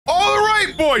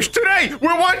boys. Today,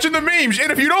 we're watching the memes,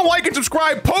 and if you don't like and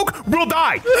subscribe, Poke will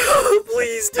die.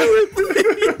 Please do it,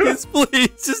 please.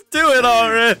 Please, just do it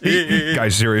already.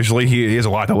 Guys, seriously, he has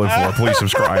a lot to live for. Please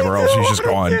subscribe, or else he's just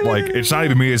gone. Like, it's not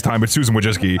even me this time, it's Susan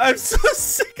Wojcicki. I'm so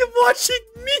sick of watching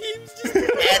memes. Just end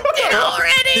it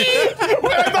already.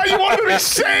 Wait, I thought you wanted to be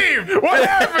saved. What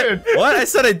happened? What? I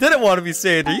said I didn't want to be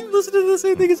saved. Are you listening to the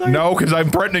same thing as I am? No, because I'm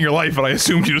threatening your life, and I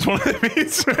assumed you just wanted to be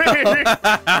saved.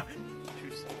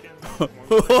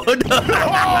 Oh, no.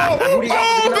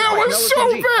 That was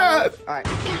so bad! Alright.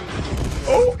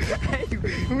 Oh! Hey,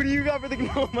 who do you got for the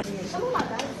gnome?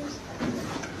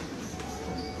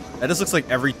 That just looks like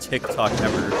every TikTok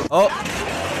ever. Oh!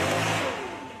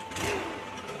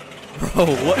 Bro,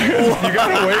 what? You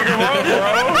gotta wake him up,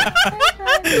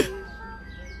 bro!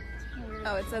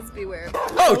 Oh, it says beware.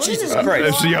 Oh, Jesus Christ.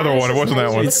 It's the other one, it wasn't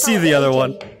that one. Let's see the other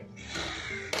one.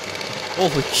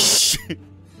 Holy shit.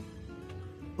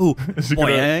 Ooh,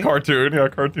 boing. Cartoon, yeah,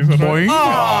 cartoons on boing.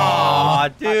 Aw,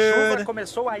 dude. A chuva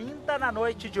começou ainda na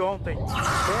noite de ontem.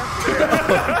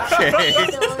 Okay.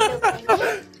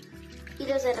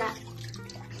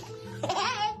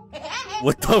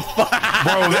 What the fuck?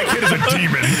 Bro, that kid is a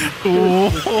demon.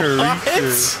 What?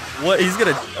 What? He's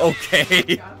gonna.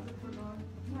 Okay.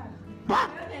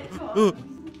 Okay.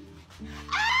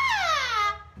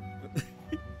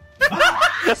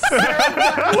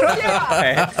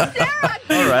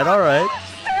 Alright, alright.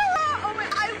 Oh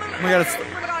my god, it's.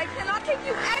 I cannot take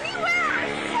you anywhere.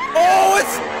 Oh,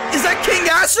 is that King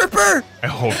Asherper? I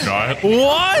hope not.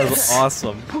 What? That was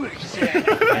awesome.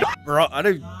 Bro, I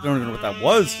don't even know what that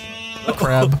was. A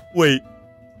crab. Wait.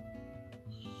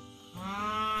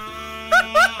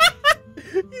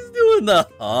 He's doing the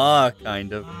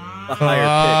kind of. The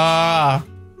higher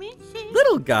pitch.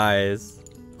 Little guys.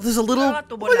 Oh, there's a little. Oh my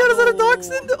god, is that a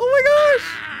dachshund? Oh my gosh.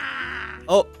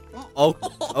 Oh. Oh.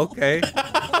 Okay.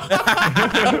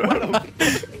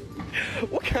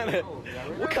 What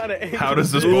kind of How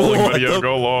does this bowling video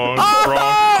go long?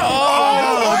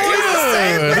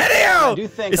 Video! I do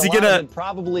think is he a lot gonna of it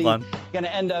probably gonna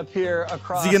end up here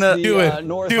across is he gonna the do it?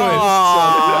 north. Do it.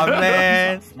 Aw,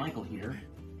 man. Michael here.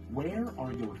 Where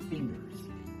are your fingers?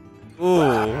 Ooh.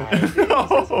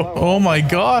 Oh my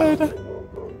god.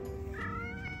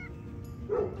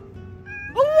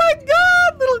 Oh my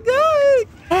god, little guy.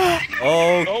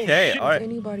 Okay, alright.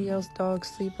 Anybody else dogs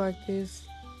sleep like this?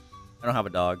 I don't have a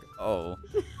dog. Oh.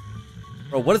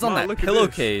 Bro, what is on that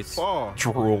pillowcase?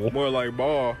 Drool. More like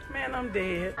ball. Man, I'm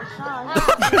dead.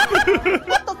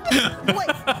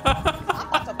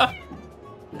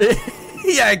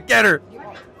 Yeah, get her.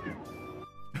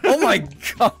 Oh my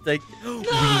god.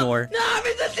 More.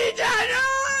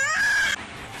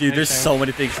 Dude, there's so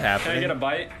many things happening. Can I get a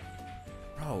bite?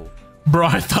 Bro. Bro,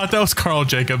 I thought that was Carl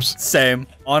Jacobs. Same.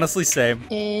 Honestly, same.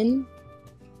 N-E-R.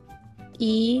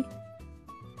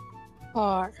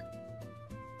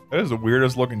 That is the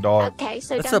weirdest looking dog. Okay,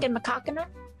 so That's Duncan McCockiner.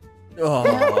 Oh.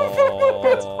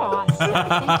 That's awesome.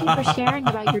 Thank you for sharing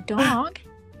about your dog.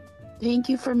 Thank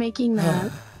you for making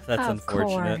that. That's of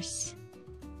unfortunate. Course.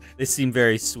 They seem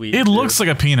very sweet. It looks like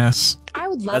a penis. I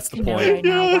would love That's to the know point. right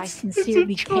now why Yes,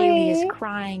 Sincerely it's a Kaylee is troll.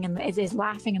 crying and is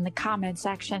laughing in the comment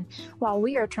section while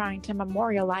we are trying to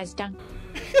memorialize Duncan.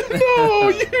 No,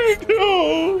 you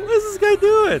know. What is this guy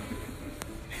doing?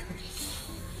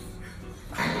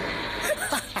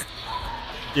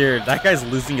 Dude, that guy's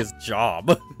losing his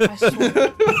job. I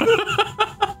swear.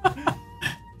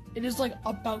 It is like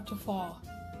about to fall.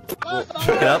 Pick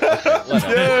it up.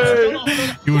 Okay,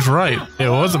 He was right. It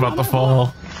was about to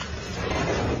fall.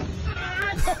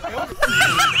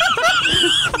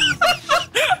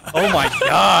 oh my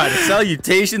god.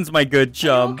 Salutations, my good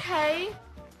chum. Okay.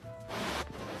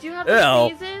 Do you have Ew. the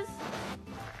sneezes?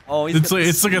 Oh, he's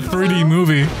It's like a 3D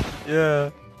movie. Yeah.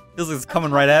 Feels like it's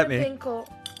coming right at me. Pinkle.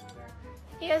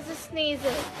 He has the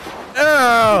sneezes.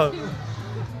 Oh!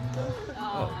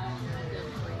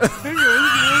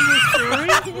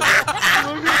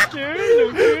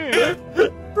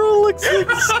 Bro looks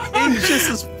like anxious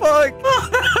as fuck.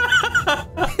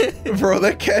 Bro,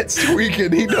 that cat's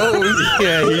tweaking. He knows.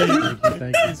 Yeah,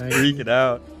 he's freaking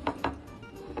out.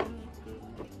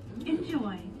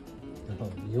 Enjoy.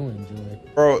 Oh, you enjoy.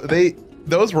 Bro,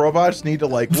 those robots need to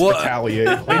like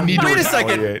retaliate. They need to Wait a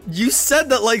retaliate. second. You said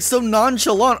that like so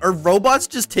nonchalant. Are robots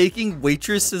just taking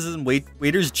waitresses and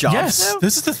waiters' jobs Yes, now?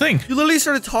 this is the thing. You literally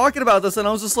started talking about this, and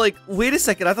I was just like, wait a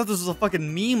second. I thought this was a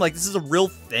fucking meme. Like, this is a real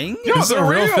thing? This is a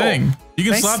real thing.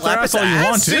 You can slap their ass all you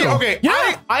want to. See, okay,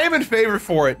 Yeah. I am in favor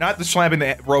for it, not the slapping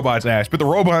the robot's ass, but the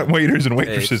robot waiters and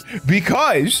waitresses,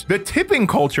 because the tipping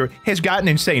culture has gotten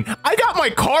insane. I got my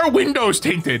car windows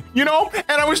tinted, you know,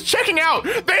 and I was checking out.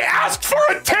 They asked for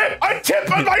a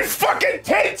tip on my fucking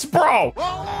tits, bro.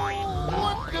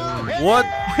 What?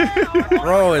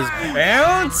 Bro is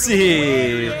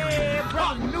bouncy.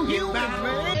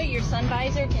 Your sun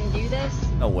visor can do this?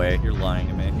 No way, you're lying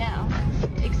to me. No.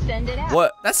 Extend it out.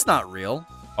 What? That's not real.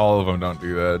 All of them don't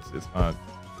do that. It's not.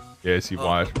 Yeah, see,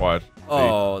 watch.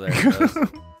 Oh, there it goes.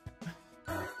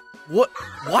 What?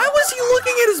 Why was he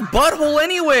looking at his butthole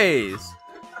anyways?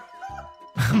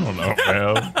 I don't know,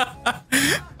 man.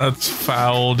 That's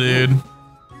foul, dude.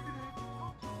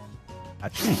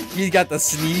 He got the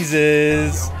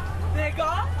sneezes.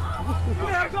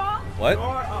 What?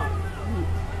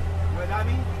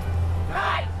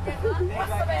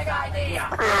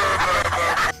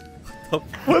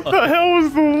 What the hell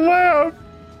was the laugh?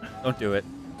 Don't do it.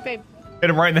 Babe. Hit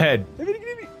him right in the head.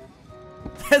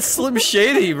 That's Slim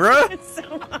Shady, bro.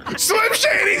 Slim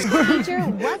Shady! Is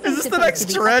this the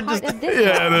next trend?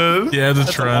 Yeah, it is. Yeah, the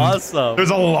That's trend. awesome.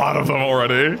 There's a lot of them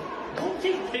already. Don't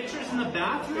take pictures in the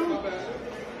bathroom?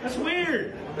 That's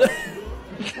weird.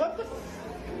 What the?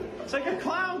 It's like a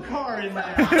clown car in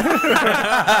there.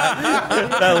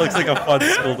 That looks like a fun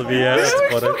school to be at. There's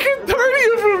That's like funny. fucking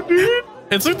 30 of them, dude.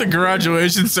 It's like the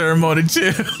graduation ceremony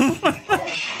too.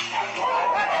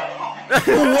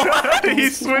 He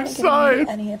switched sides.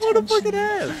 What a fucking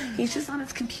ass. He's just on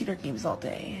his computer games all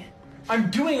day. I'm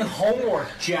doing homework,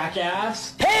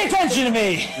 jackass. Pay attention to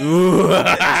me.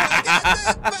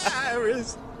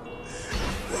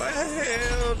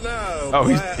 Oh,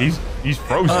 he's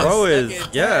frozen. Bro is,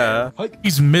 yeah.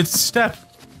 He's mid-step.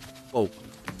 Oh.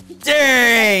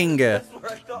 Dang!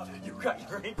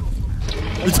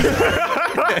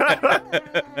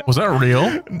 Was that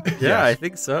real? Yeah, I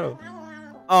think so.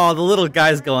 Oh, the little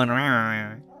guy's going.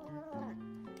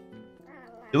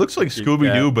 It looks like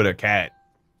Scooby-Doo, but a cat.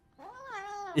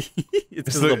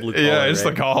 It's the blue collar, yeah, it's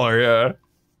right? the collar, yeah.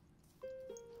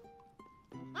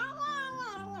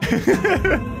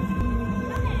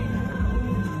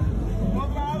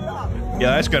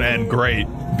 Yeah, that's gonna end great.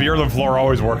 Beer on the floor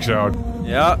always works out.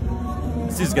 Yeah.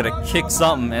 This dude's gonna kick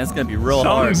something, and it's gonna be real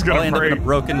Something's hard. gonna Probably end up in a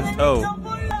broken toe.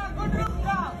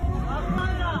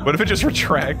 What if it just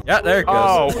retracts? Yeah, there it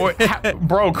goes. Oh, wait,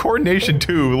 bro, coordination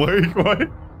too. Like, what?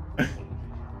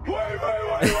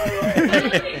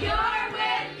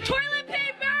 Toilet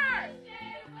paper!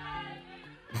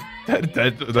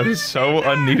 That is so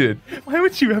unneeded. Why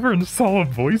would you ever install a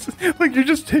voice? Like, you're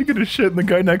just taking a shit and the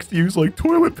guy next to you is like,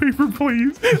 toilet paper,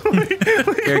 please.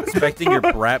 You're expecting your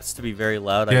braps to be very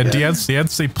loud. I Yeah, guess. do you have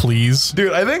to say please?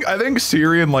 Dude, I think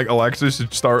Siri and like Alexa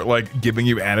should start like giving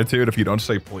you attitude if you don't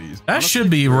say please. That should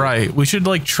be right. We should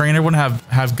like train everyone to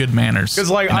have good manners. Because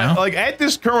like you know? like at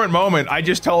this current moment, I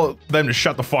just tell them to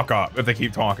shut the fuck up if they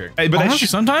keep talking. Hey, but Honestly,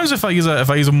 sometimes if I use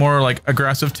a more like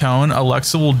aggressive tone,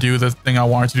 Alexa will do the thing I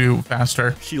want her to do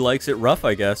faster. She likes it rough,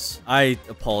 I guess. I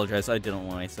apologize. I didn't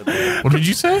when I said that. What did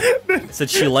you say? I said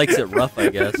she likes it rough, I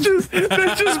guess.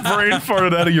 that just brain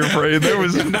farted out of your brain. There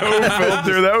was no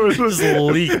filter. That was just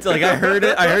leaked. Like I heard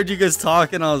it. I heard you guys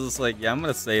talking. I was just like, yeah, I'm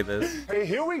gonna say this. Hey,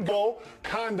 here we go.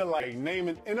 Kinda like name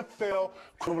an NFL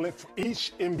equivalent for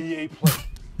each NBA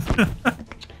player.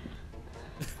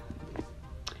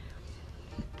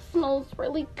 Smells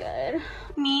really good.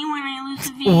 Me when I lose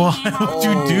a Why would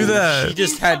you do that? She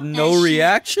just had no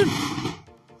reaction.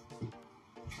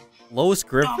 Lois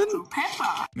Griffin?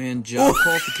 Man, job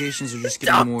qualifications are just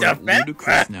getting more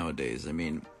ludicrous nowadays. I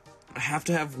mean, I have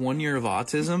to have 1 year of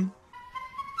autism.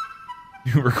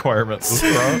 New requirements,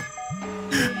 bro.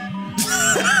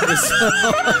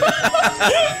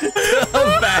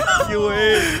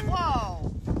 Evacuate.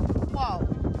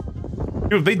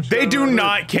 Dude, they do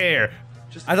not care.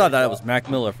 I thought that was Mac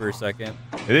Miller for a second.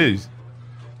 It is.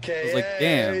 I was like,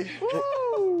 damn.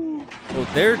 Oh,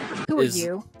 there Who are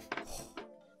you?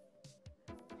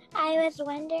 I was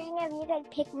wondering if you could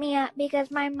pick me up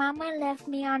because my mama left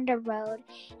me on the road.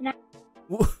 And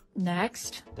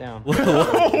Next. Down. What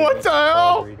the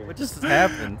hell? What just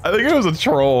happened? I think it was a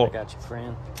troll. I got you,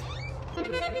 friend.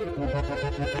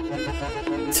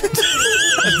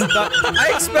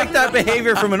 I expect that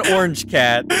behavior from an orange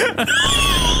cat.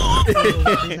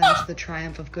 That's the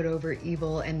triumph of good over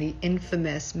evil and the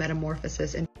infamous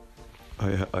metamorphosis. And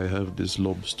I have this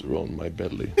lobster on my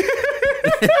belly.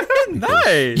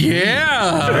 Nice.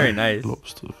 Yeah. Very nice.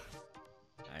 Lobster.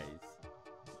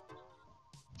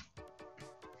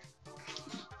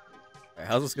 Right,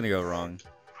 how's this gonna go wrong?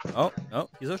 Oh, no,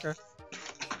 he's okay.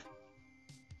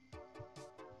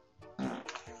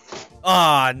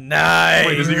 Ah, nice.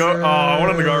 Wait, does he go? Oh, I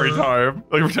wanted to go every time.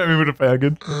 Like every time he would have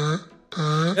faggot.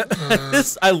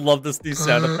 I love this new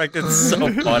sound effect. It's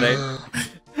so funny.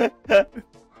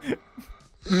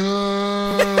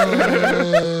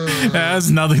 It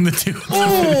has nothing to do with the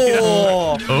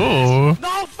video. Oh.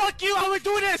 No, fuck you! How we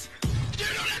do this?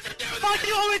 Fuck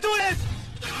you! How we do this?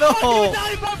 No. Fuck you,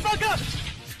 Daddy, motherfucker!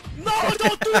 No,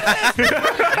 don't do this!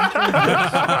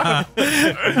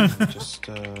 Just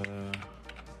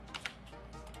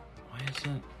why is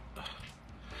it?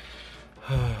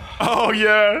 Oh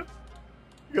yeah.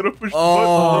 You gotta push the button.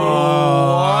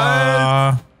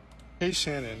 What? Hey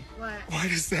Shannon. What? Why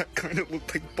does that kind of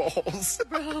look like balls?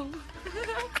 Bro.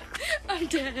 I'm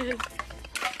dead.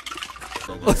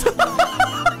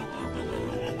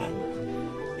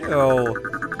 Yo.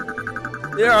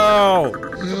 Yo.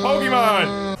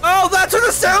 Pokemon. Oh, that's where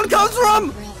the sound comes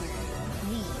from.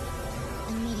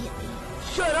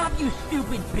 Shut up, you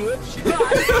stupid bitch!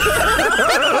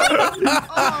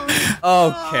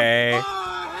 Okay.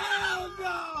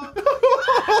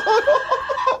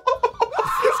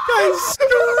 This guy's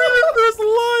screaming for his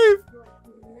life.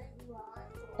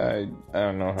 I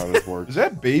don't know how this works. Is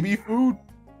that baby food?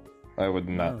 I would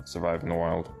not survive in the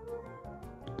wild.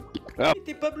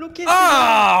 T'es pas bloqué.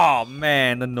 Oh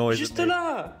man, the noise. Juste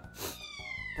là.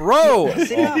 Bro.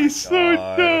 He's so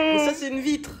dumb. Mais ça c'est une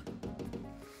vitre.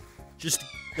 Just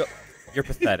go. You're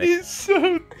pathetic. He's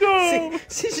so dumb.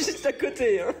 C'est juste à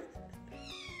côté, hein.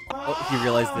 Oh, he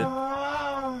realized it.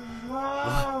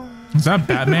 Is that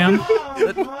Batman?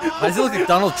 Why does he look like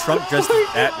Donald Trump dressed as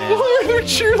Batman? Why are there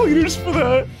cheerleaders for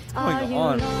that? What's going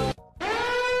on?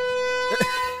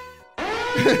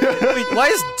 Wait, why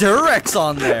is Durex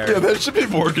on there? Yeah, that should be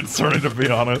more concerning, to be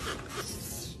honest.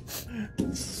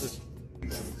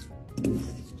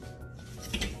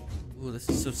 Ooh, this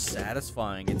is so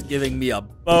satisfying. It's giving me a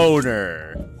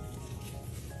boner.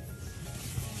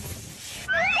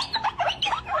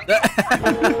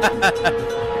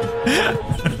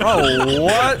 Bro,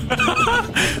 what?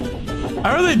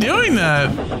 How are they doing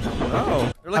that?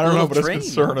 Oh, they're like I don't know, but train.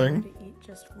 it's concerning. Eat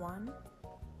just one.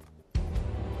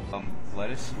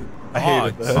 Lettuce? I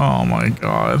hated that. Oh my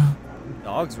god.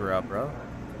 Dogs were up, bro.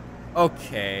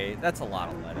 Okay, that's a lot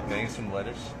of lettuce. Getting some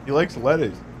lettuce? He likes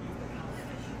lettuce.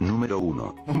 Numero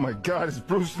uno. Oh my god, it's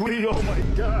Bruce Lee. Oh my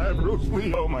god, Bruce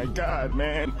Lee. Oh my god,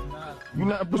 man. You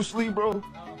not Bruce Lee, bro?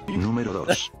 Numero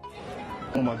dos.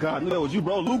 Oh my god, that was you,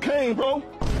 bro. Luke Kane, bro.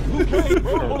 Luke Kane,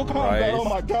 bro. Mortal Kombat. Oh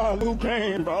my god, Luke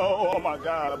Kane, bro. Oh my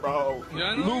god, bro.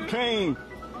 Luke Kane.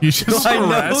 He's just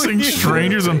harassing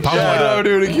strangers in public. Yeah, no,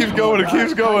 dude, it keeps going, it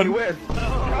keeps going. Mr.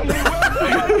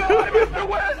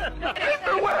 West.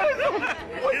 Mr. West.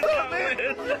 What's up, man?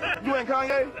 You ain't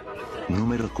Kanye?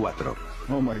 Numero cuatro.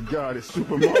 Oh my god, it's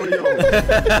Super Mario.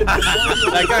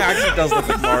 That guy actually does look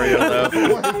like Mario, though.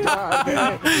 Oh my god,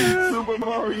 man. Super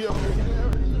Mario.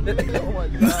 Oh my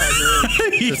god, man.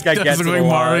 This guy gets look it like a lot.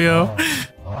 Mario.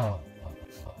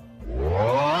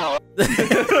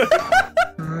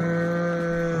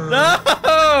 No!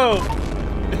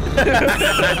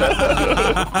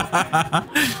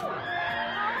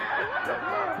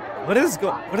 What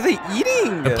are they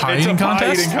eating? The pie It's eating a pie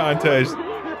contest? eating contest.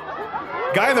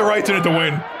 Guy in the right's in it to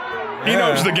win. He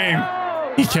knows the game.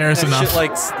 He cares enough. Shit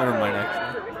like, never mind,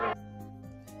 actually.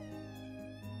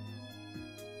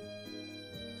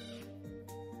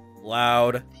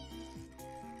 Loud.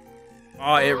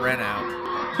 Oh, it ran out.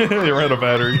 He ran out of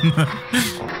battery.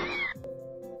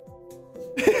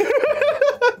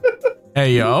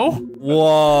 Hey, yo.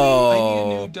 Whoa. I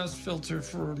need a new dust filter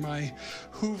for my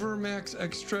Hoover Max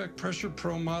Extract Pressure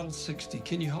Pro Model 60.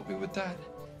 Can you help me with that?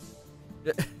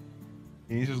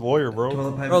 He's his lawyer,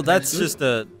 bro. Bro, that's just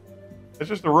a... It's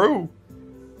just a roo.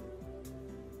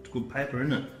 It's good paper,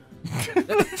 isn't it?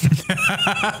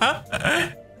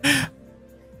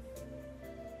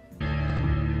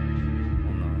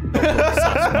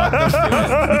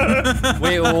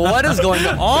 Wait, what is going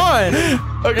on?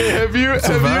 Okay, have you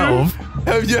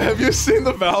seen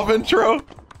the Valve intro?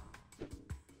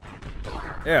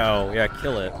 Yeah,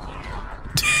 kill it.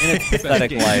 In its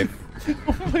pathetic life.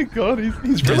 Oh my god,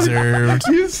 he's Deserved.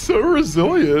 really, he's so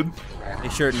resilient.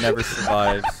 Make sure it never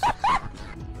survives.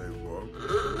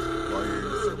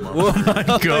 Oh my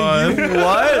god.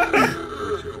 What?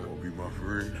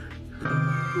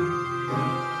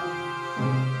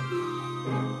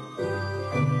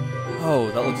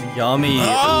 Oh, that looks yummy.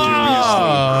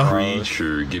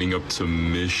 Creature getting up to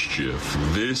mischief.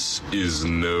 This is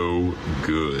no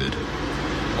good. A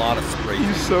lot of spray.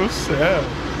 He's so sad.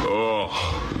 Oh,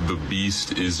 the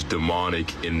beast is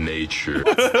demonic in nature.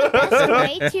 What's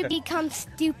the way to become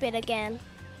stupid again?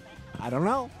 I don't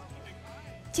know.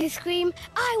 to scream,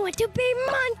 I want to be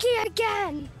monkey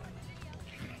again.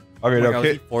 Okay, Oh my no, God,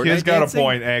 kid, was he kid's Fortnite got dancing? a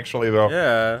point, actually, though.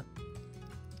 Yeah.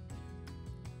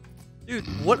 Dude,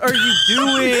 what are you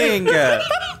doing?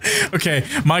 Okay,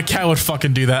 my cat would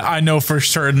fucking do that. I know for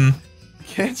certain.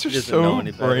 Cats are He doesn't know so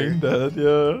any better. brain dead,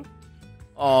 yeah.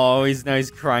 Oh, he's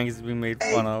crying because he's being made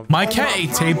fun of. My cat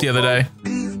ate tape the other day.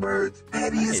 These birds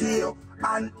heavy as hell.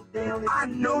 I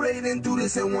know they didn't do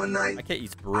this in one night. My cat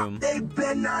eats broom. They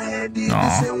bet not had did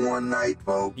this in one night,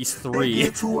 folks. He's 3.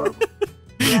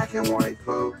 Black and white,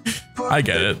 folks. I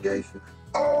get it.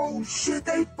 Oh shit,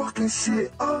 they fucking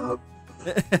shit up.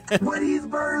 Where these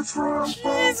birds from, folks?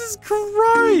 Jesus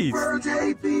Christ! These birds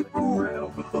hate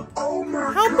people. Oh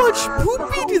my How God, much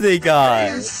poopy do they got?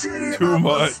 Too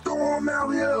much. Storm out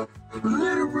here.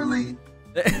 Literally.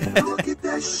 Look at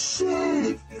that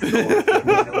shit.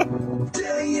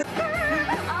 Damn.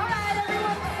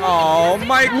 Oh,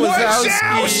 Mike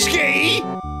Wazowski.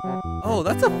 Oh,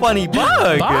 that's a funny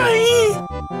bug. Bye.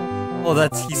 Oh,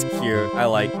 he's cute. I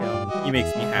like him. He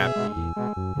makes me happy.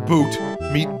 Boot.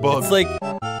 Meat bug. It's like,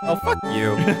 oh, fuck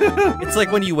you. It's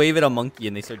like when you wave at a monkey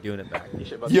and they start doing it back.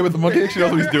 Yeah, but the monkey actually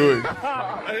knows what he's doing.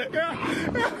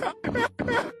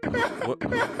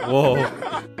 Whoa.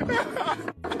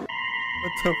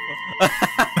 What the fuck?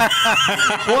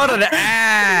 What an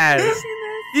ass!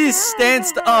 He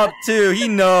stands up too. He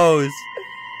knows.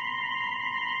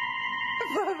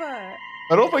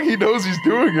 I don't think he knows he's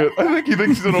doing it. I think he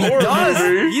thinks he's in a He horror does.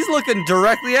 movie. He's looking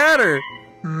directly at her.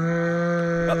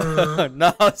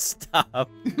 No, stop.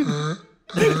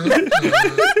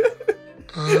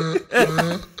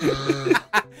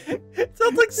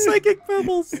 Sounds like psychic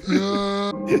pebbles.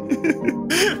 What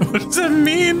does that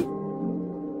mean?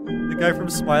 The guy from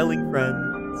Smiling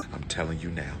Friends. I'm telling you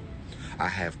now, I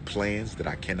have plans that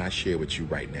I cannot share with you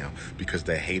right now because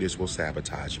the haters will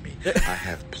sabotage me. I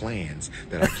have plans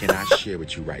that I cannot share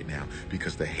with you right now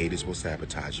because the haters will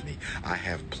sabotage me. I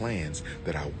have plans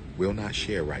that I will not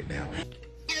share right now.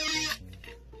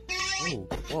 Oh,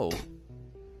 whoa.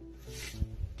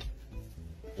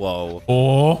 Whoa.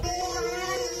 Oh.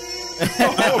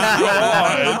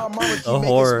 A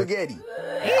horror. Spaghetti.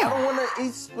 I don't want to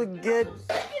eat spaghetti.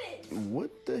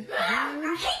 What the hell?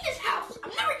 I hate this house.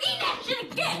 I'm never eating that shit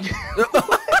again.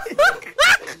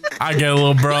 I get it,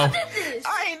 little bro.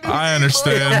 I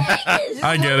understand.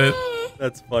 I get it.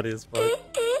 That's funny as fuck.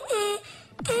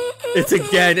 It's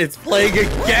again. It's playing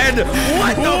again.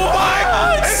 What the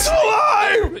fuck? It's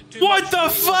alive! What the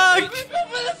fuck?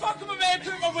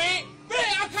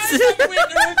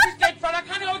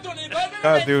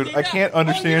 Dude, I can't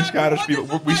understand Scottish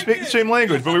people. We speak the same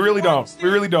language, but we really don't. We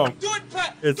really don't.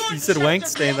 You said wank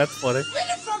stain. That's funny.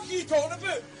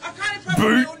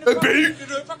 Boot. Boot.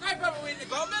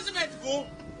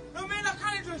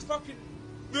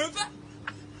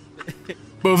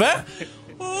 Move it.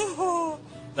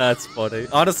 That's funny.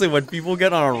 Honestly, when people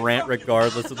get on a rant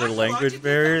regardless of their language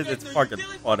barriers, it's fucking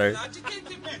funny.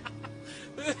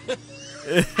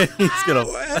 He's gonna.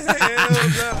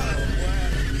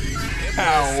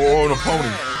 Ow, on a pony.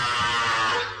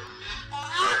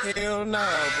 Hell no,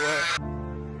 boy.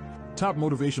 Top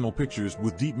motivational pictures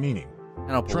with deep meaning.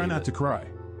 Try not to cry.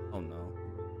 Oh no.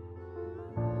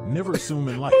 Never assume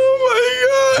in life.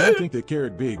 Oh my god! Don't think that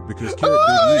carrot big because carrot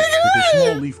big leaf because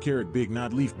small leaf carrot big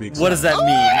not leaf big. What does that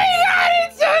mean?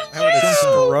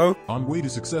 On way to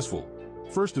successful.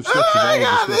 First of steps of all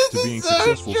of the steps to being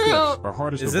successful steps are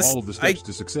hardest of all of the steps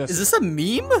to success. Is this a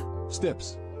meme?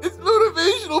 Steps. It's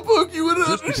motivational book. You wouldn't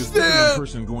Just because every one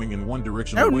person going in one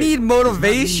direction. I don't need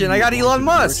motivation. I got Elon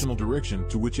Musk. Direction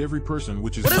to which every person,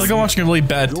 which is. I feel like I'm watching a really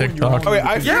bad TikTok. Okay,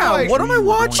 I feel like, what am I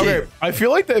watching? Okay, I feel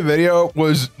like that video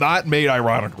was not made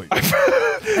ironically. I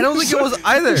don't think it was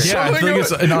either. Yeah, I feel like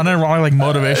it's an unironic, like,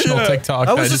 motivational TikTok.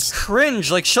 I was just cringe.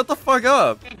 Like, shut the fuck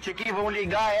up.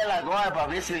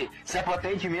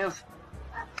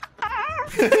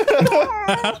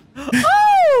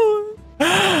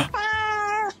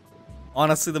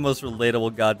 Honestly, the most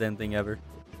relatable goddamn thing ever.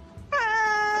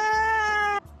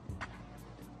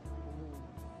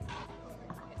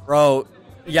 Bro,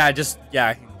 yeah,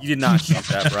 you did not shoot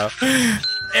that, bro.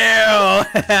 Ew!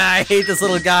 I hate this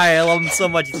little guy. I love him so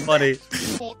much. He's funny.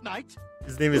 Fortnite.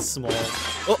 His name is Small.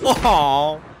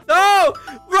 Oh, no!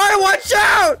 Brian, watch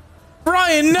out!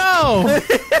 Brian, no!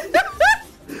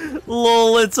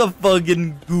 Lol, it's a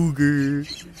fucking googer.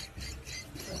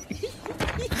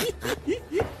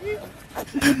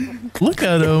 Look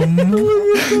at him.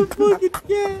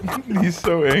 He's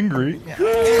so angry.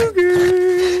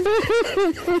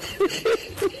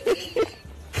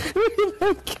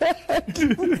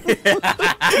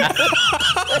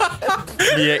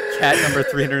 Me at cat number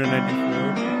 394.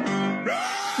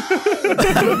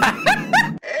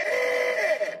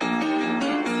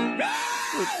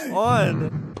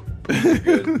 On.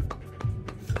 Good.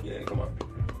 Yeah, come on.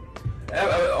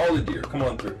 All the deer, come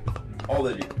on through. All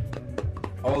the deer.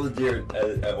 All the deer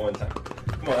at one time.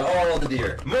 Come on, all the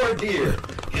deer. More deer.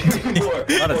 Give me more.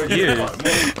 A lot of deer.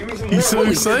 Give me some more. He's so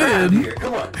excited. Deer.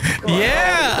 Come on. Come on.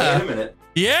 Yeah. Wait a minute.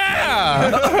 Yeah.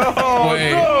 Oh,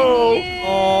 Wait. no.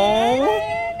 Oh.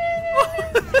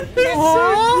 He's so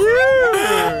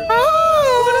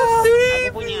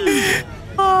cute.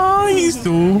 Oh, he's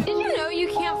cool. Did you know you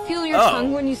can't feel your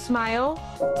tongue when you smile?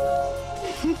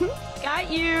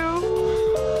 Got you.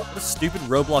 What a stupid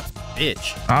Roblox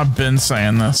bitch. I've been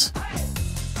saying this.